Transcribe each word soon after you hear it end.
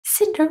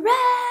Cinderella!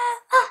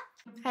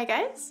 Hi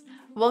guys,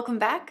 welcome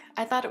back.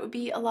 I thought it would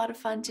be a lot of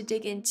fun to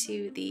dig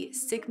into the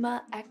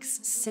Sigma X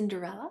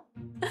Cinderella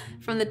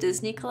from the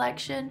Disney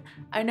collection.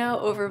 I know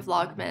over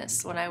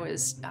Vlogmas when I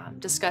was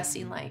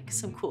discussing like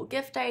some cool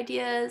gift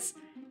ideas,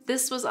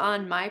 this was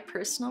on my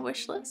personal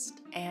wish list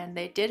and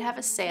they did have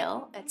a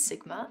sale at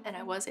Sigma and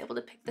I was able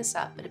to pick this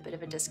up at a bit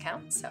of a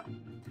discount, so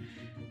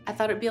I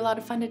thought it'd be a lot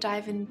of fun to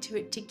dive into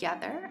it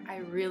together. I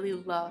really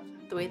love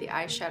the way the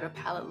eyeshadow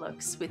palette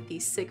looks with the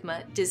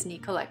Sigma Disney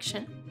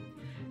collection.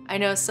 I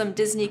know some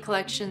Disney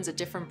collections at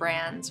different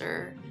brands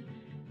are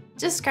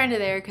just kind of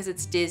there because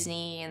it's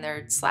Disney and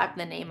they're slapping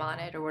the name on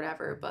it or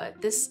whatever,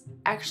 but this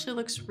actually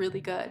looks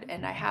really good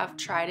and I have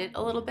tried it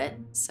a little bit.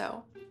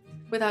 So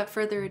without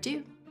further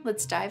ado,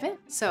 let's dive in.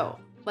 So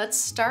let's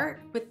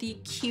start with the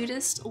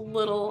cutest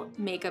little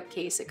makeup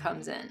case it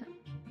comes in.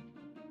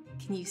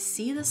 Can you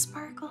see the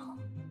sparkle?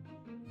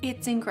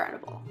 It's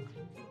incredible.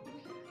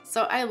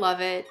 So I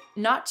love it.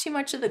 Not too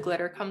much of the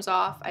glitter comes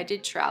off. I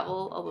did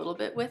travel a little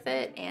bit with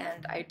it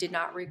and I did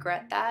not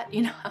regret that.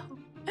 You know how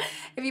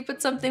if you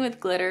put something with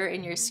glitter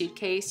in your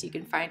suitcase, you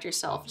can find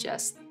yourself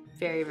just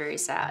very, very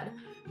sad.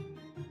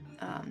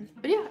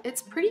 But yeah,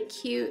 it's pretty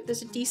cute.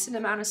 There's a decent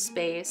amount of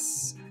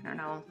space. I don't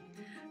know.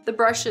 The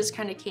brushes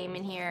kind of came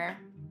in here.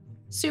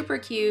 Super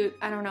cute.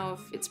 I don't know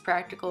if it's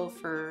practical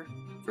for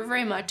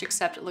very much,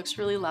 except it looks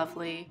really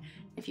lovely.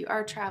 If you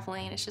are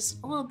traveling, it's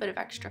just a little bit of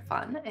extra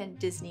fun and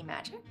Disney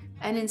magic.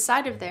 And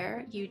inside of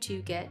there, you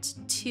do get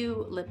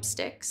 2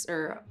 lipsticks,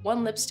 or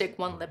 1 lipstick,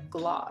 1 lip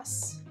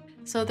gloss.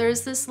 So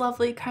there's this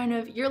lovely kind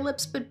of your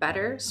lips but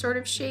better sort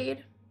of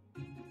shade.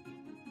 I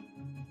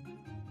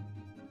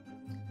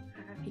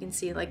don't know if you can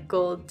see like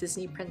gold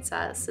Disney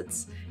princess.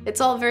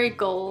 It's all very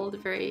gold,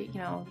 very, you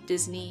know,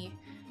 Disney,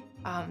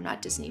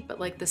 not Disney, but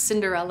like the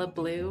Cinderella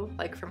blue,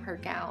 like from her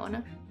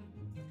gown.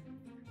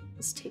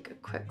 Let's take a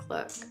quick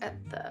look at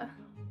the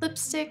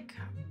lipstick.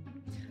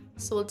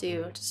 So we'll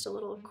do just a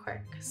little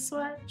quick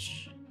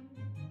swatch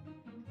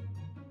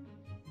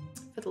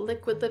for the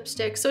liquid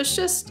lipstick. So it's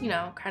just, you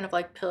know, kind of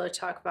like Pillow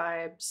Talk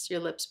vibes, your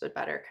lips but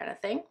better kind of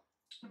thing.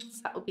 So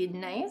that will be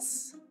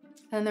nice.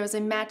 And there was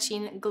a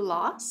matching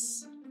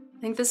gloss.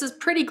 I think this is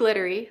pretty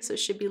glittery, so it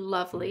should be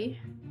lovely.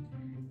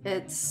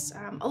 It's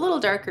a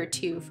little darker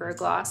too for a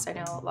gloss. I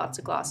know lots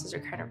of glosses are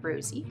kind of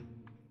rosy.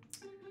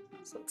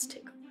 So let's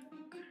take a look.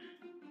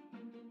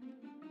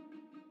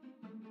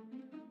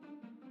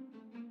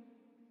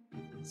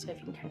 So if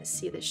you can kind of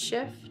see the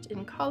shift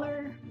in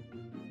color.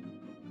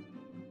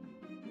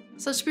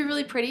 So it should be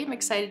really pretty. I'm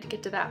excited to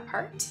get to that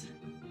part.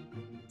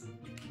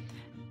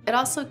 It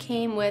also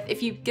came with,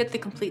 if you get the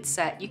complete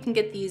set, you can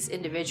get these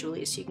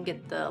individually. So you can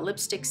get the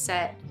lipstick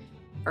set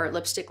or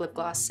lipstick lip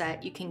gloss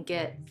set. You can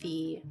get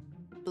the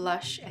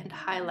blush and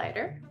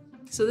highlighter.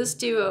 So this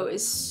duo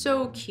is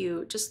so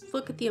cute. Just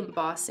look at the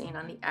embossing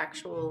on the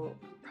actual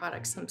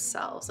products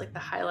themselves, like the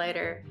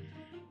highlighter.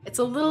 It's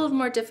a little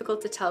more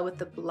difficult to tell with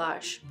the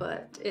blush,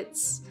 but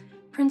it's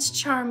Prince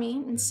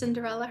Charming and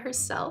Cinderella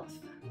herself.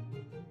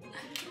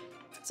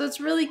 So it's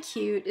really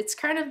cute. It's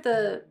kind of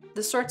the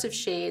sorts of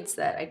shades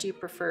that I do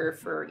prefer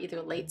for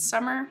either late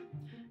summer,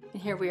 and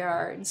here we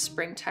are in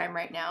springtime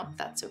right now, but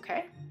that's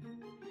okay.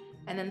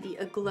 And then the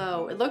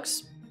aglow, it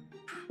looks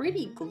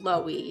pretty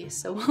glowy,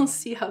 so we'll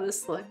see how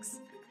this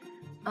looks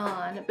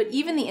on. But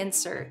even the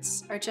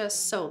inserts are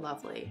just so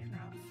lovely.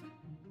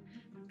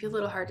 It'd be a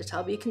little hard to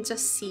tell, but you can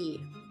just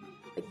see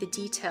like the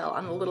detail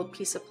on the little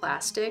piece of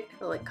plastic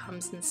that like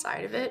comes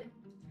inside of it.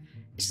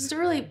 It's just a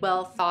really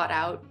well thought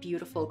out,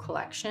 beautiful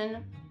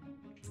collection.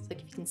 It's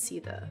like you can see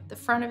the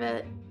front of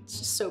it. It's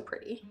just so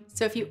pretty.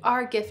 So if you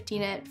are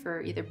gifting it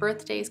for either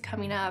birthdays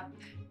coming up,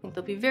 I think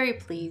they'll be very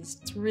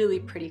pleased. It's a really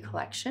pretty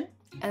collection.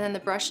 And then the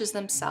brushes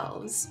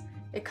themselves,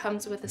 it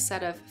comes with a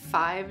set of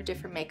 5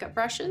 different makeup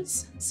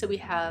brushes. So we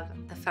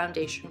have the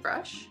foundation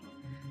brush,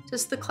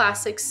 just the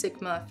classic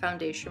Sigma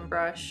foundation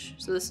brush.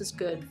 So this is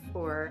good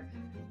for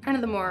kind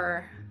of the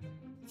more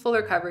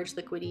fuller coverage,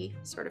 liquidy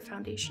sort of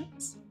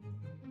foundations.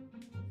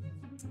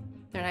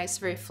 They're nice,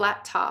 very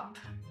flat top,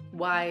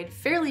 wide,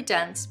 fairly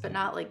dense, but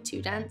not like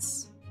too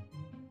dense.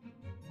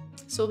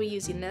 So we'll be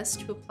using this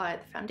to apply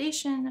the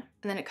foundation.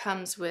 And then it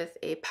comes with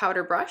a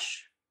powder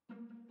brush.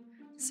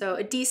 So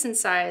a decent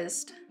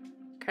sized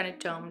kind of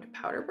domed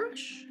powder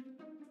brush.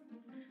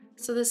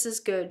 So this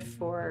is good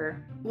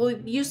for, we'll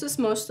use this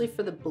mostly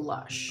for the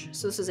blush.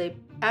 So this is a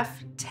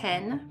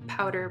F10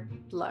 powder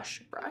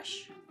blush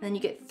brush. And then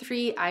you get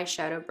 3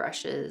 eyeshadow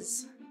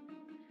brushes.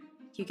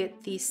 You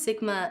get the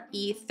Sigma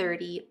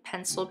E30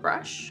 pencil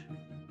brush.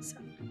 So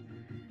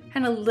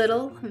kind of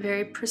little,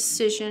 very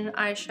precision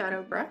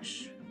eyeshadow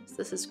brush. So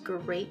this is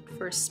great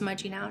for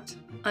smudging out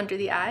under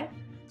the eye.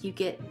 You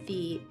get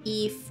the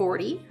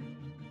E40,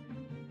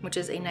 which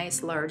is a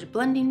nice large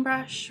blending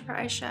brush for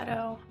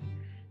eyeshadow.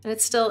 And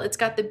it's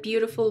got the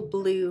beautiful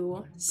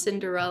blue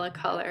Cinderella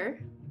color.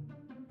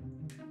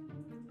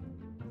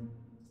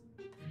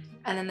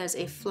 And then there's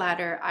a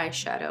flatter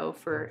eyeshadow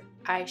for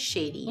eye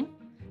shading,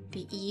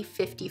 the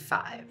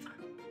E55.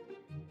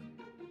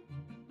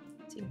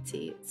 So you can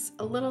see it's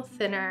a little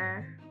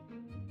thinner,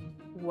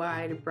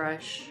 wide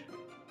brush.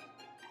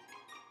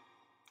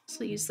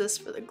 So use this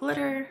for the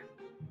glitter,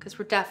 because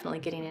we're definitely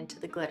getting into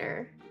the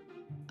glitter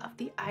of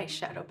the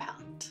eyeshadow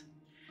palette.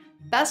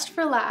 Best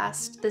for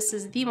last, this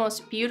is the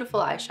most beautiful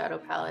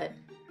eyeshadow palette.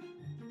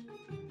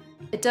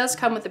 It does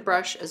come with a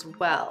brush as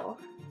well.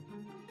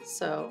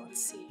 So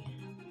let's see.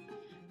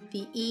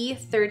 The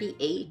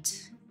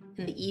E38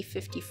 and the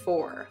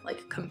E54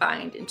 like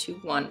combined into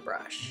one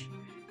brush.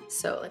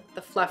 So like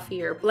the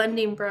fluffier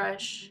blending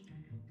brush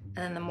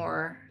and then the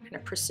more kind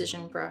of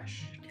precision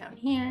brush down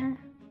here.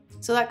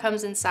 So that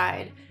comes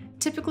inside.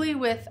 Typically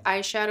with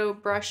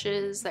eyeshadow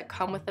brushes that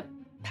come with a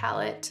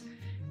palette,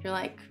 you're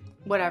like,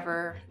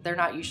 whatever, they're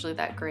not usually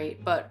that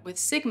great. But with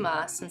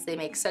Sigma, since they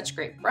make such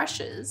great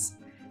brushes,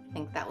 I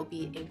think that will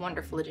be a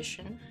wonderful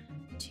addition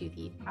to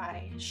the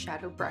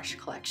eyeshadow brush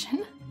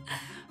collection.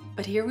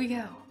 But here we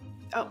go.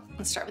 Oh,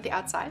 let's start with the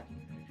outside.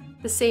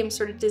 The same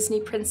sort of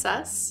Disney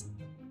princess.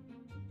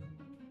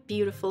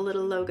 Beautiful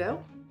little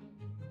logo.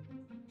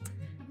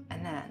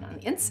 And then on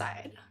the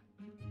inside,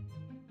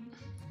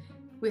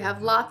 we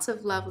have lots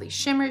of lovely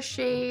shimmer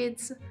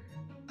shades,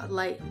 a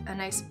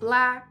nice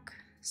black,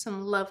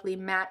 some lovely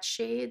matte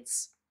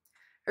shades.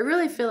 I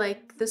really feel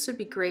like this would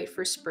be great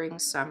for spring,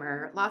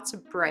 summer. Lots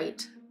of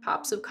bright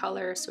pops of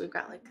color. So we've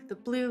got like the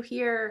blue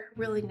here,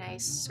 really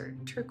nice sort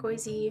of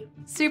turquoisey.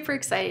 Super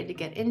excited to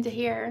get into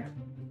here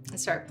and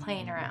start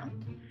playing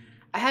around.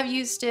 I have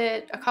used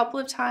it a couple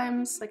of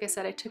times. Like I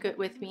said, I took it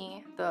with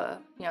me, the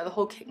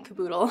whole kit and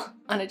caboodle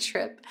on a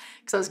trip,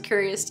 because I was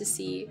curious to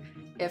see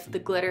if the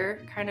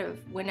glitter kind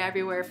of went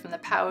everywhere from the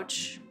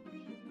pouch.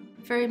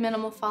 Very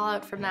minimal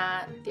fallout from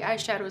that. The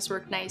eyeshadows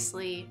work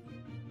nicely.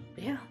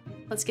 But yeah,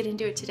 let's get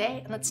into it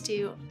today and let's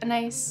do a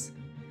nice,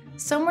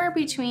 somewhere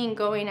between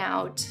going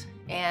out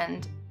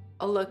and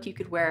a look you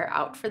could wear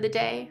out for the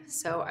day.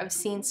 So I've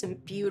seen some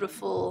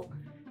beautiful,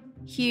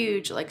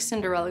 huge, like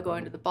Cinderella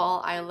going to the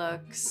ball eye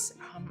looks.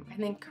 I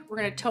think we're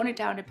gonna tone it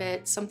down a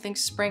bit, something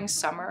spring,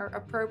 summer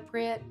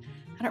appropriate.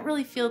 I don't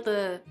really feel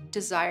the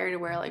desire to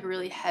wear like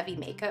really heavy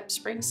makeup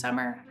spring,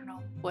 summer. I don't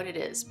know what it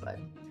is, but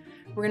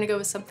we're gonna go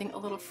with something a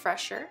little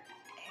fresher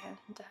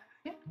and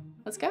yeah,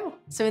 let's go.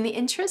 So in the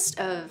interest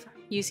of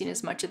using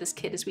as much of this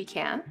kit as we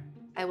can,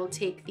 I will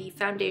take the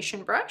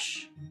foundation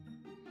brush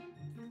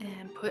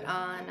and put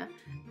on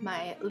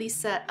my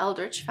Lisa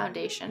Eldridge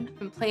foundation. I've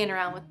been playing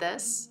around with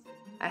this.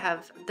 I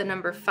have the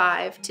number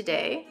 5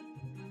 today,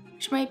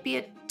 which might be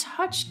a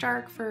touch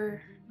dark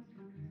for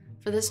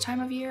this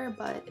time of year,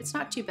 but it's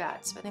not too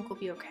bad, so I think we'll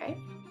be okay.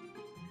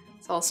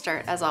 So I'll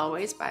start, as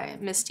always, by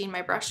misting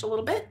my brush a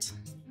little bit.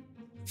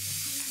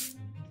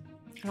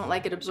 I don't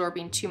like it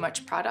absorbing too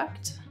much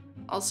product.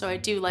 Also, I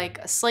do like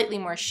a slightly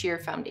more sheer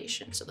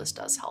foundation, so this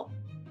does help.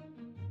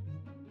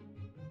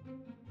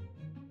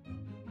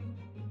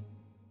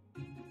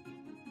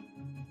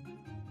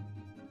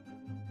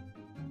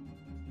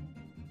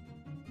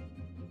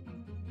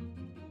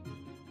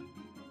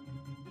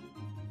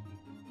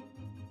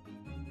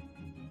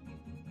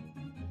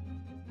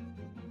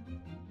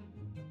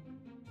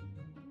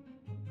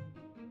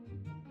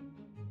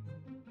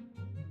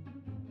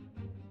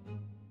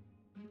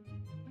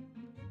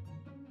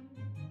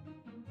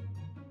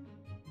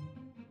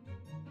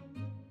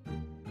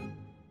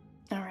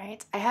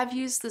 I have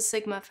used the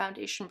Sigma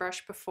foundation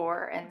brush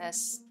before, and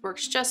this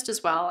works just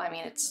as well. I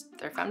mean, it's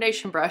their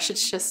foundation brush.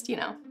 It's just, you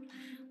know,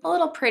 a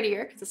little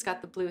prettier because it's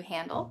got the blue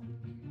handle.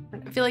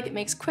 I feel like it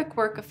makes quick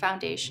work of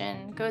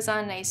foundation, goes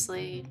on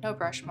nicely, no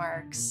brush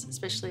marks,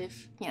 especially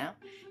if, you know,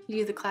 you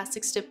do the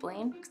classic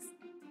stippling.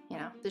 You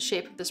know, the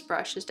shape of this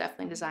brush is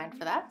definitely designed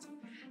for that.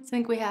 So I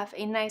think we have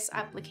a nice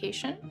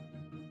application.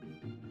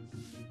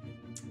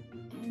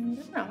 And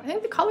I don't know, I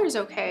think the color's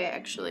okay,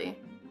 actually.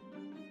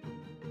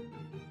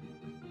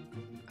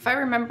 If I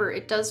remember,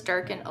 it does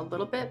darken a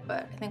little bit,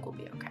 but I think we'll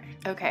be okay.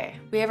 Okay,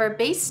 we have our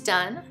base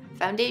done.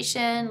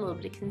 Foundation, a little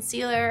bit of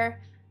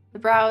concealer, the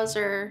brows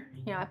are,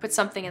 you know, I put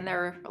something in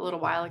there a little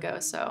while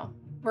ago, so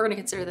we're gonna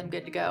consider them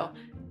good to go.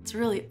 It's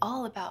really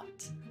all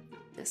about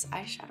this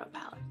eyeshadow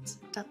palette.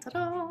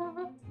 Da-da-da.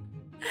 All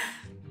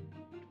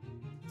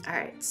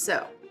right,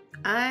 so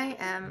I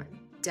am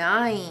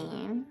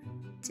dying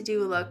to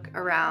do a look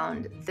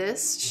around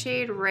this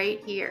shade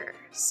right here.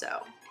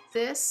 So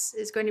this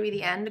is going to be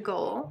the end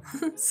goal,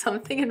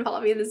 something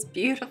involving this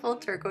beautiful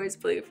turquoise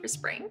blue for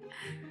spring.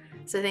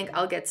 So I think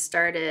I'll get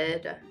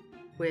started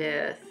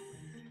with,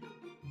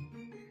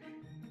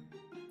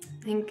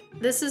 I think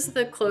this is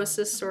the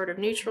closest sort of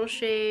neutral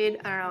shade.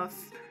 I don't know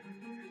if,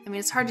 I mean,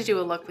 it's hard to do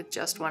a look with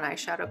just one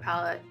eyeshadow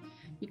palette.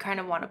 You kind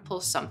of want to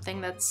pull something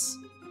that's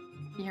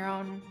your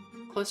own,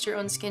 close to your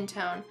own skin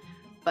tone.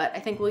 But I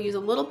think we'll use a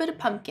little bit of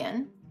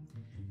pumpkin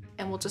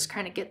and we'll just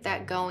kind of get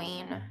that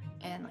going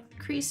in like the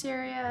crease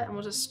area, and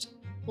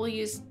we'll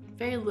use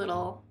very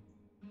little,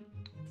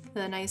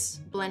 the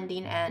nice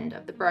blending end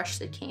of the brush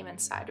that came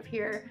inside of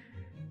here.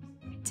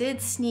 I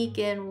did sneak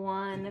in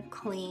one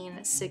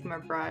clean Sigma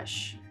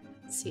brush.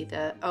 Let's see,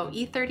 the, oh,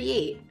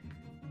 E38.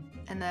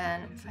 And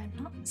then if I'm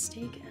not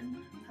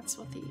mistaken, that's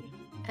what the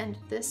end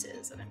of this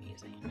is that I'm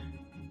using.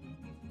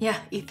 Yeah,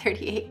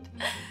 E38.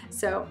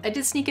 So I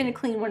did sneak in a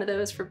clean one of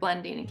those for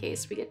blending in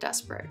case we get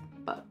desperate,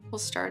 but we'll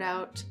start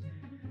out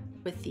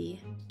with the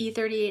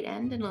E38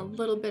 end and a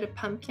little bit of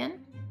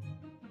pumpkin.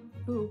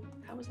 Ooh,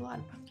 that was a lot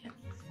of pumpkin.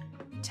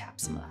 Tap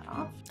some of that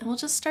off. And we'll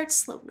just start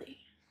slowly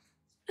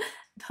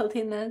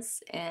building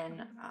this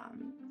in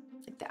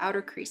like the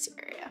outer crease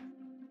area.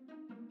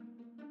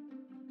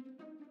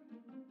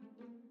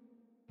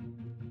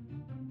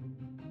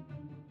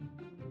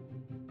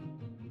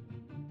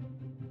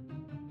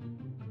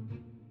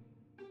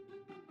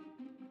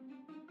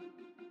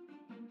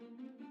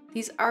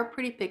 These are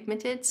pretty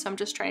pigmented, so I'm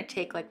just trying to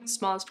take like the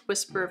smallest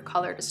whisper of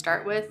color to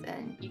start with,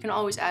 and you can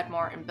always add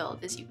more and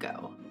build as you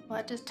go. I'll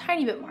add just a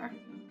tiny bit more.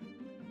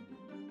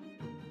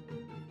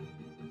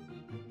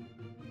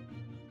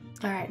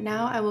 All right,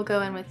 now I will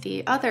go in with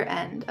the other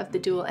end of the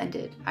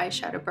dual-ended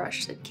eyeshadow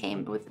brush that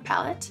came with the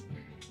palette,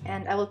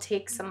 and I will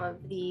take some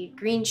of the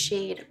green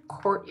shade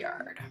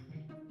Courtyard.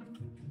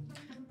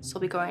 So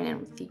I'll be going in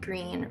with the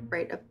green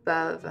right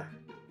above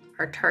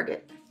our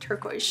target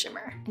turquoise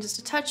shimmer. And just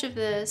a touch of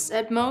this,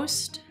 at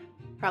most,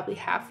 probably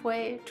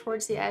halfway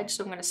towards the edge.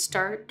 So I'm gonna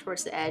start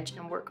towards the edge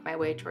and work my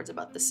way towards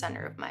about the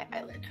center of my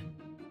eyelid.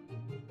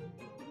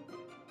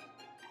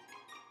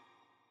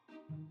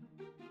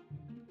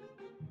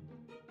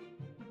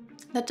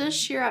 That does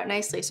sheer out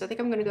nicely, so I think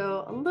I'm gonna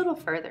go a little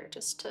further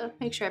just to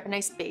make sure I have a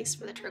nice base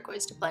for the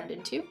turquoise to blend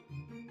into.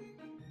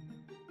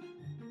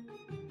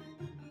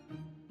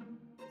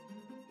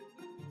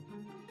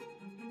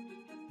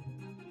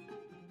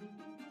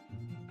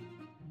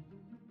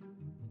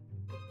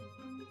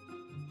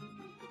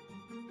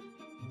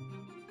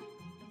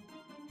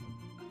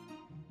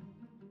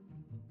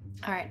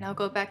 All right, now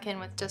go back in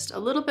with just a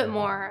little bit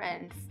more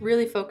and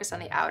really focus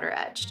on the outer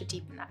edge to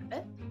deepen that a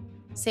bit.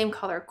 Same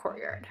color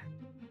Courtyard.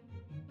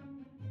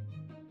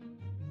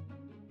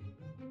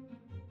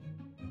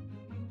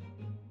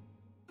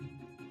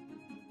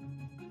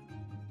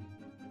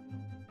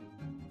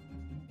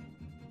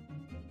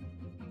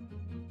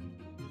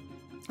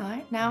 All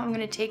right, now I'm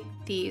gonna take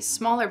the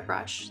smaller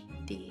brush,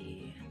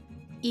 the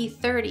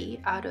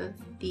E30 out of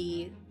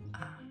the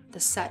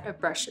set of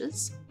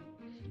brushes,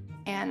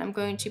 and I'm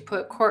going to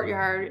put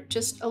Courtyard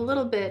just a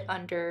little bit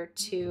under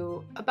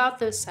to about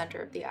the center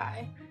of the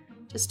eye,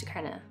 just to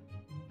kind of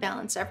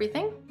balance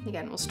everything.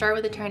 Again, we'll start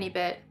with a tiny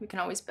bit, we can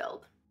always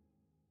build.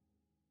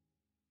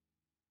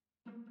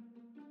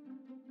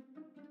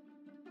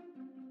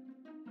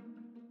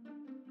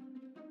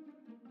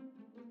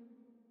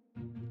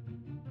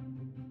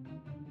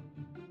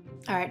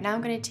 All right, now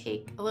I'm gonna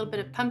take a little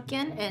bit of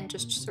pumpkin and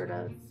just sort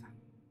of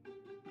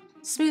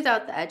smooth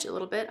out the edge a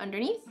little bit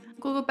underneath.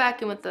 We'll go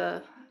back in with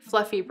the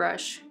fluffy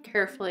brush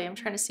carefully. I'm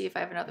trying to see if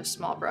I have another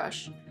small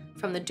brush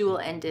from the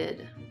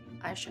dual-ended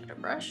eyeshadow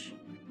brush.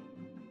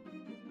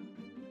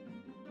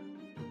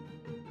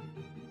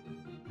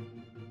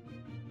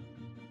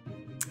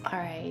 All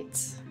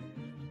right,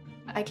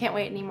 I can't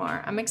wait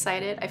anymore. I'm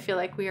excited. I feel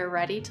like we are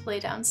ready to lay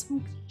down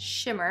some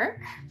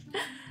shimmer.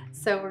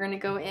 So we're gonna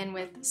go in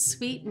with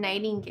Sweet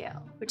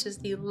Nightingale, which is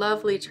the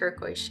lovely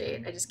turquoise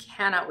shade I just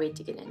cannot wait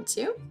to get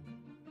into.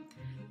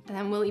 And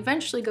then we'll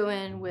eventually go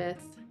in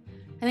with,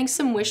 I think,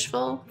 some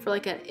Wishful for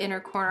like an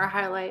inner corner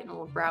highlight and a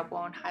little brow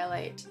bone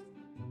highlight.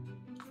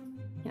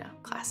 You know,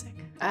 classic.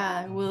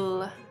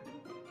 We'll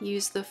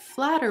use the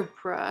flatter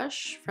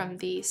brush from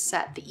the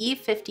set, the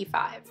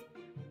E55.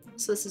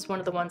 So this is one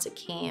of the ones that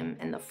came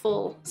in the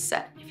full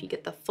set, if you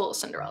get the full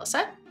Cinderella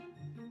set.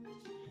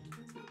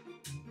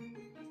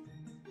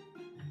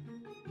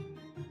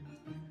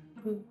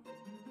 Ooh.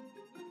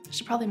 I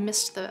should probably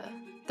mist the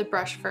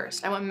brush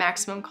first. I want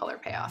maximum color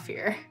payoff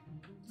here.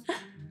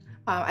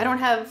 I don't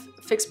have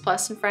Fix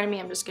Plus in front of me.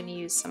 I'm just gonna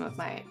use some of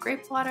my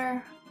grape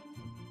water.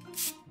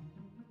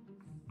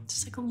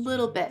 Just like a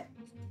little bit.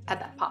 Add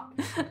that pop.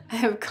 I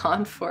have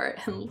gone for it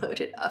and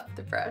loaded up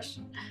the brush.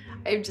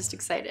 I'm just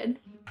excited.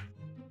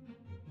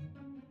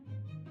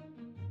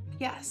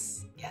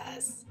 Yes,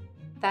 yes.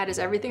 That is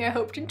everything I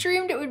hoped and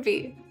dreamed it would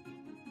be.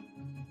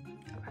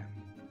 Okay.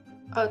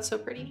 Oh, it's so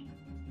pretty.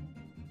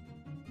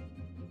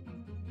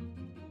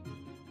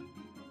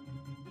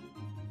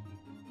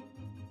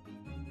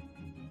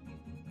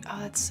 Oh,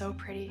 that's so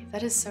pretty.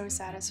 That is so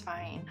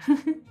satisfying. All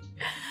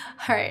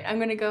right, I'm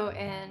gonna go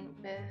in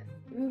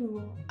with,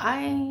 ooh, I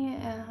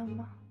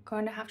am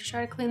going to have to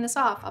try to clean this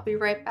off. I'll be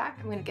right back.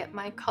 I'm gonna get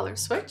my color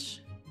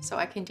switch so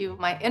I can do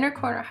my inner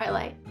corner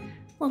highlight,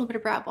 a little bit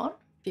of brow bone.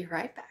 Be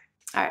right back.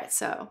 All right,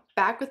 so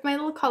back with my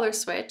little color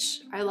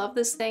switch. I love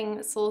this thing,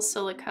 this little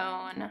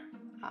silicone.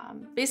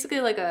 Basically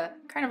like a,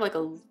 kind of like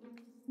a,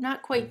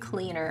 not quite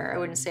cleaner, I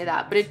wouldn't say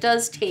that, but it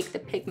does take the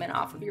pigment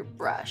off of your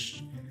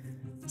brush.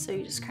 So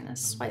you just kind of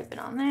swipe it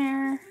on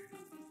there.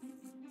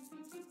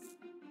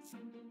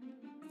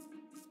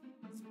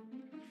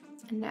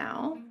 And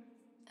now,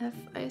 if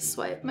I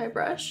swipe my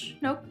brush,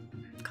 nope,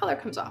 color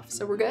comes off.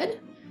 So we're good,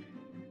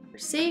 we're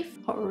safe.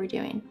 What were we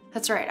doing?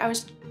 That's right, I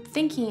was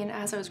thinking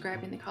as I was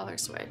grabbing the color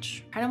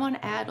switch, I kind of want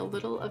to add a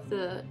little of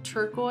the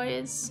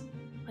turquoise,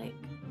 like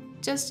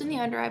just in the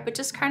under eye, but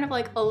just kind of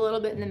like a little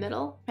bit in the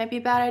middle. Might be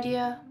a bad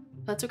idea.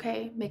 That's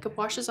okay. Makeup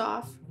washes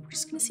off. We're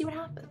just gonna see what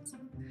happens.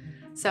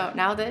 So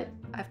now that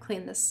I've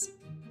cleaned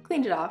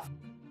it off.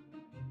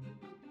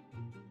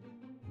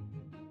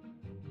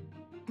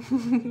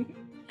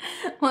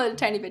 Well, a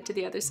tiny bit to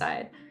the other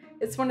side.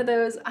 It's one of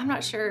those, I'm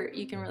not sure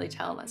you can really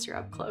tell unless you're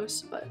up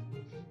close, but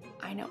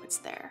I know it's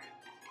there.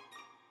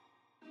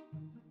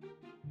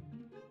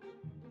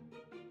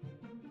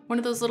 One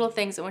of those little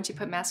things that once you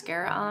put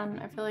mascara on,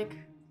 I feel like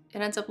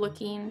it ends up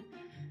helping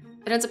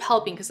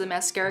because the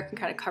mascara can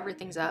kind of cover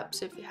things up.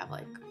 So if you have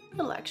like a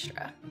little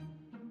extra.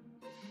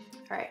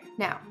 All right,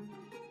 now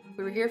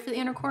we were here for the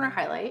inner corner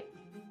highlight.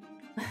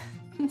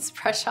 Let's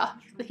brush off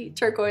the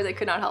turquoise I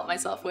could not help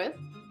myself with.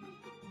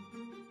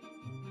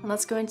 And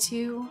let's go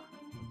into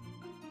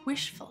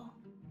Wishful.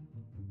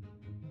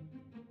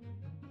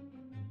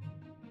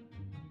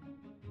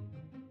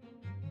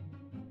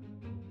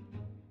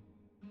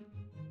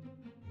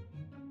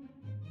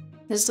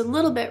 Just a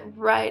little bit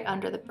right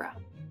under the brow.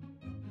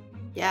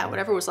 Yeah,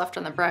 whatever was left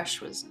on the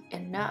brush was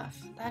enough.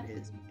 That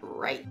is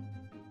bright.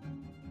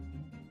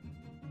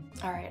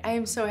 All right, I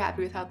am so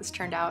happy with how this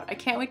turned out. I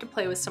can't wait to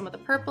play with some of the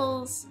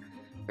purples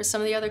or some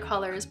of the other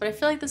colors, but I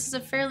feel like this is a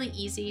fairly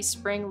easy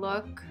spring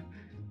look.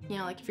 You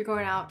know, like if you're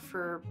going out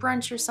for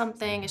brunch or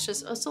something, it's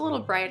a little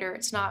brighter.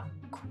 It's not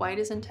quite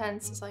as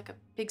intense as like a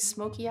big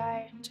smoky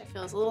eye, which I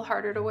feel is a little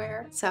harder to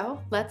wear. So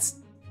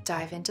let's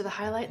dive into the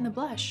highlight and the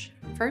blush.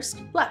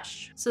 First,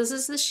 blush. So this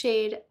is the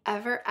shade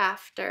Ever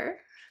After.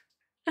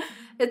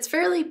 It's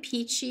fairly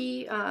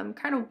peachy,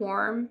 kind of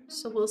warm,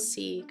 so we'll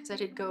see, because I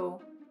did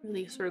go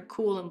really sort of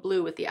cool and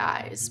blue with the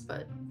eyes,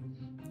 but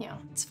you know,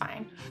 it's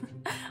fine.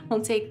 We'll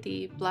take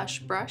the blush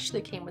brush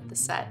that came with the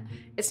set.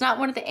 It's not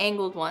one of the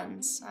angled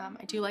ones.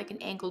 I do like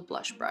an angled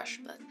blush brush,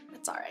 but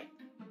it's all right.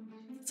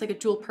 It's like a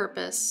dual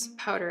purpose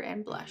powder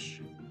and blush.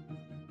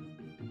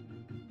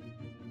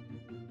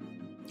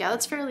 Yeah,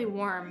 that's fairly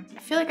warm. I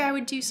feel like I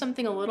would do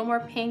something a little more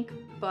pink,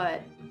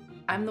 but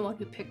I'm the one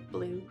who picked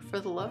blue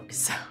for the look,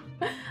 so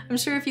I'm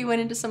sure if you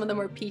went into some of the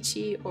more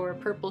peachy or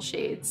purple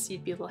shades,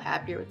 you'd be a little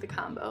happier with the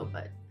combo,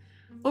 but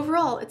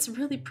overall, it's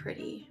really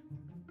pretty.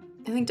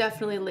 I think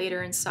definitely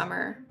later in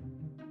summer,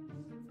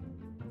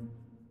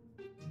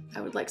 I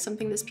would like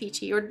something this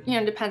peachy, or, you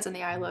know, it depends on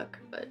the eye look,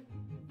 but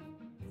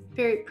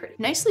very pretty.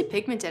 Nicely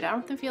pigmented. I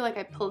don't feel like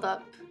I pulled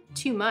up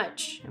too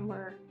much, and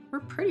we're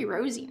pretty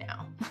rosy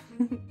now.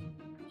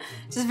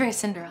 This is very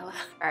Cinderella.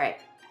 All right,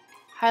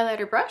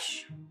 highlighter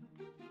brush,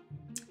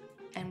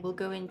 and we'll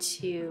go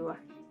into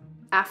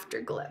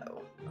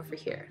Afterglow over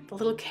here. The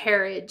little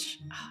carriage.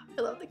 Oh,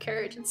 I love the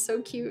carriage, it's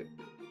so cute.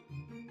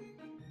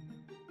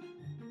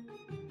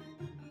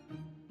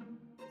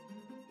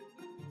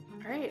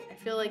 All right, I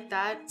feel like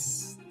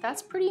that's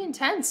pretty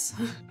intense.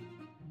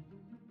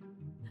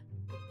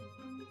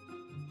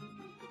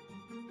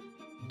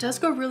 Does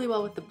go really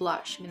well with the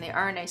blush. I mean, they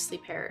are nicely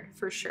paired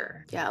for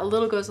sure. Yeah, a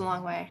little goes a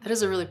long way. That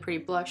is a really pretty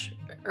blush,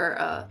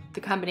 or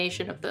the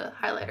combination of the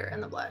highlighter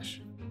and the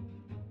blush.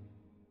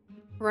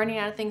 Running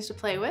out of things to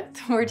play with.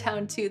 We're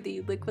down to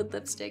the liquid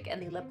lipstick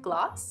and the lip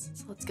gloss.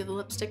 So let's give the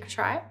lipstick a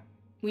try.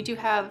 We do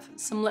have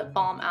some lip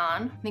balm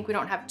on. I think we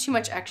don't have too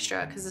much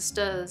extra because this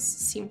does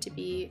seem to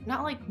be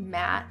not like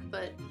matte,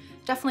 but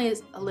definitely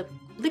is a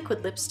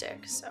liquid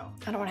lipstick. So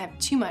I don't want to have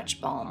too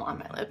much balm on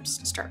my lips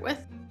to start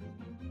with.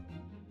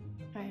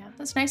 Oh yeah,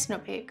 that's nice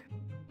and opaque.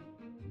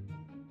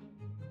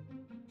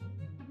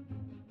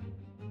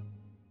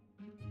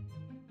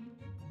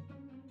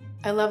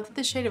 I love that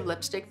the shade of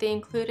lipstick they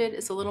included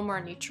is a little more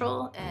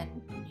neutral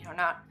and, you know,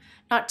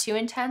 not too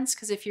intense,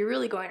 because if you're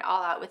really going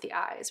all out with the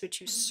eyes, which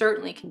you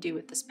certainly can do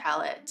with this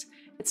palette,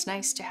 it's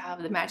nice to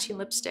have the matching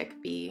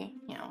lipstick be,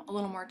 you know, a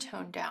little more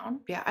toned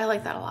down. Yeah, I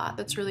like that a lot.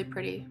 That's really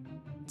pretty.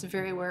 It's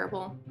very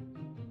wearable.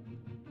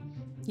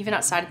 Even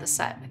outside of the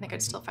set, I think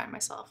I'd still find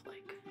myself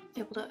like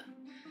able to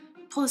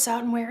pull this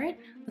out and wear it.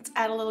 Let's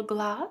add a little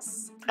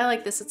gloss. I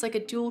like this. It's like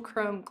a dual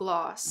chrome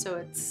gloss, so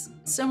it's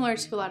similar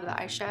to a lot of the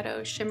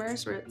eyeshadow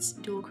shimmers where it's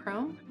dual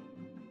chrome.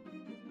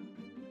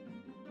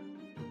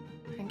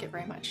 I didn't get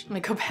very much. Let me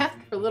go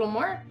back for a little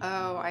more.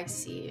 Oh, I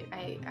see.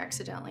 I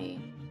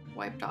accidentally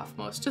wiped off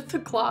most of the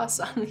gloss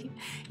on the,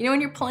 you know when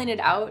you're pulling it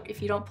out,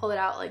 if you don't pull it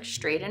out like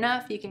straight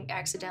enough, you can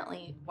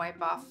accidentally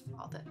wipe off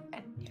all the,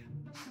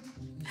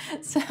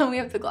 yeah. So we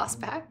have the gloss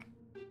back.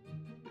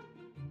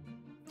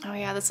 Oh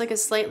yeah, that's like a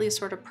slightly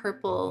sort of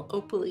purple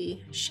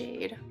opal-y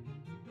shade.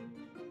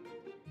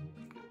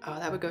 Oh,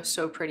 that would go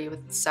so pretty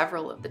with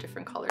several of the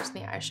different colors in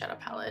the eyeshadow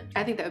palette.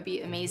 I think that would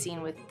be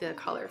amazing with the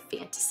color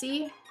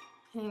Fantasy. I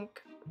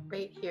think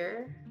right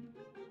here,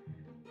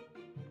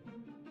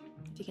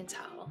 if you can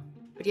tell.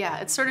 But yeah,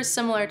 it's sort of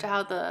similar to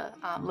how the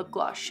lip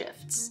gloss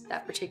shifts,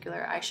 that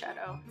particular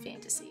eyeshadow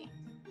Fantasy.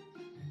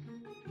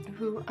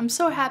 Ooh, I'm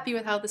so happy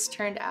with how this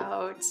turned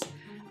out.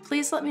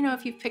 Please let me know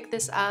if you've picked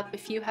this up,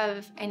 if you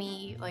have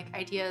any like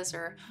ideas,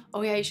 or,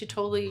 oh yeah, you should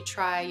totally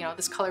try, you know,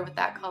 this color with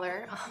that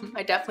color.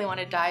 I definitely want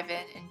to dive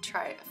in and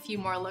try a few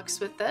more looks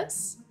with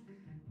this.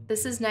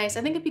 This is nice.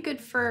 I think it'd be good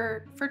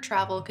for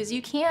travel, because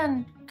you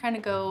can kind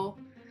of go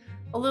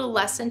a little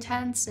less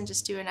intense and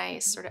just do a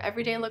nice sort of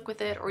everyday look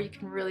with it, or you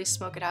can really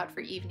smoke it out for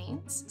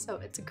evenings. So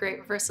it's a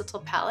great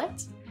versatile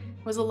palette.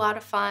 It was a lot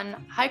of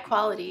fun, high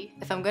quality.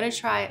 If I'm gonna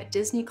try a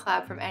Disney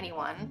collab from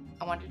anyone,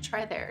 I wanted to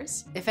try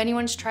theirs. If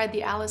anyone's tried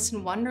the Alice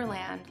in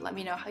Wonderland, let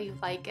me know how you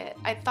like it.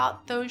 I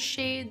thought those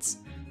shades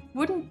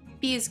wouldn't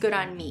be as good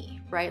on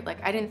me, right? Like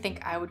I didn't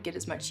think I would get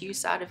as much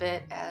use out of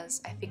it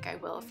as I think I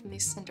will from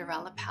these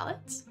Cinderella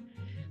palettes.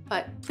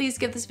 But please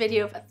give this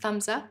video a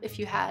thumbs up if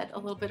you had a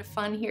little bit of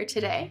fun here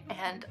today,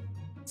 and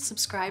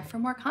subscribe for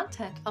more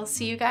content. I'll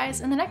see you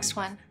guys in the next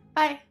one.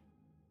 Bye.